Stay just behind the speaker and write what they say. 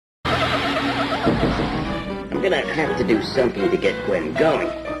I'm gonna have to do something to get Gwen going.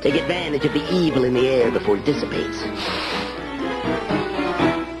 Take advantage of the evil in the air before it dissipates.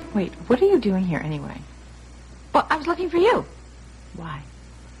 Wait, what are you doing here anyway? Well, I was looking for you. Why?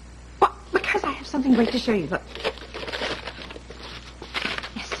 Well, because I have something great to show you. Look.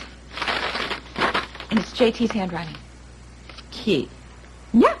 Yes. And it's JT's handwriting. Key.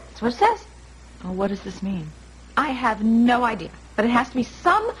 Yeah, that's what it says. Oh, what does this mean? I have no idea, but it has to be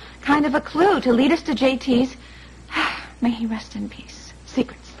some kind of a clue to lead us to JT's, may he rest in peace,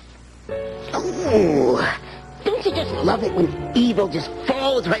 secrets. Oh, don't you just love it when evil just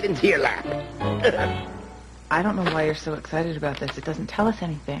falls right into your lap? I don't know why you're so excited about this. It doesn't tell us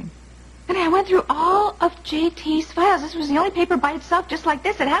anything. And I went through all of JT's files. This was the only paper by itself just like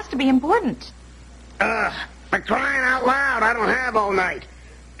this. It has to be important. For crying out loud, I don't have all night.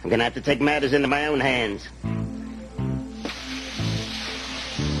 I'm gonna have to take matters into my own hands.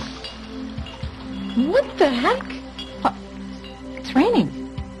 What the heck? Well, it's raining.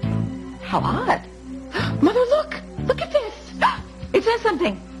 How odd. Mother, look! Look at this! It says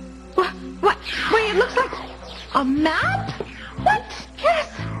something. What? Wait, it looks like a map? What?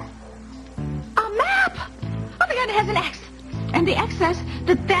 Yes! A map! Oh my God, it has an X. And the X says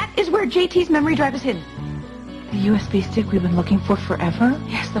that is where JT's memory drive is hidden. The USB stick we've been looking for forever?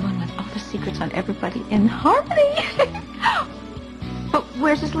 Yes, the one with all the secrets on everybody in Harmony. But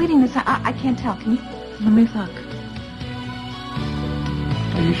where's this leading us? I can't tell. Can you? Let me look.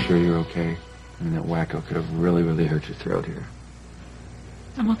 Are you sure you're okay? I mean, that wacko could have really, really hurt your throat here.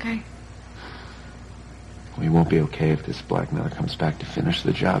 I'm okay. We won't be okay if this blackmailer comes back to finish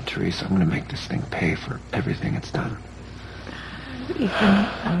the job, Teresa. I'm going to make this thing pay for everything it's done. Ethan,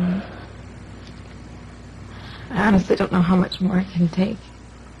 I honestly don't know how much more I can take.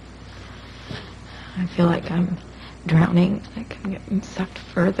 I feel like I'm drowning, like I'm getting sucked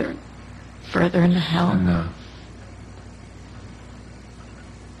further and further into hell. And,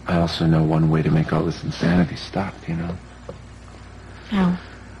 I also know one way to make all this insanity stop, you know? How?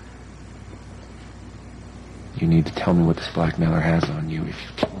 You need to tell me what this blackmailer has on you. If you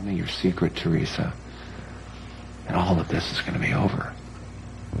tell me your secret, Teresa, then all of this is going to be over.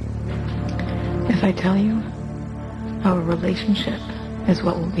 If I tell you, our relationship is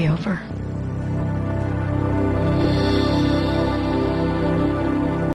what will be over.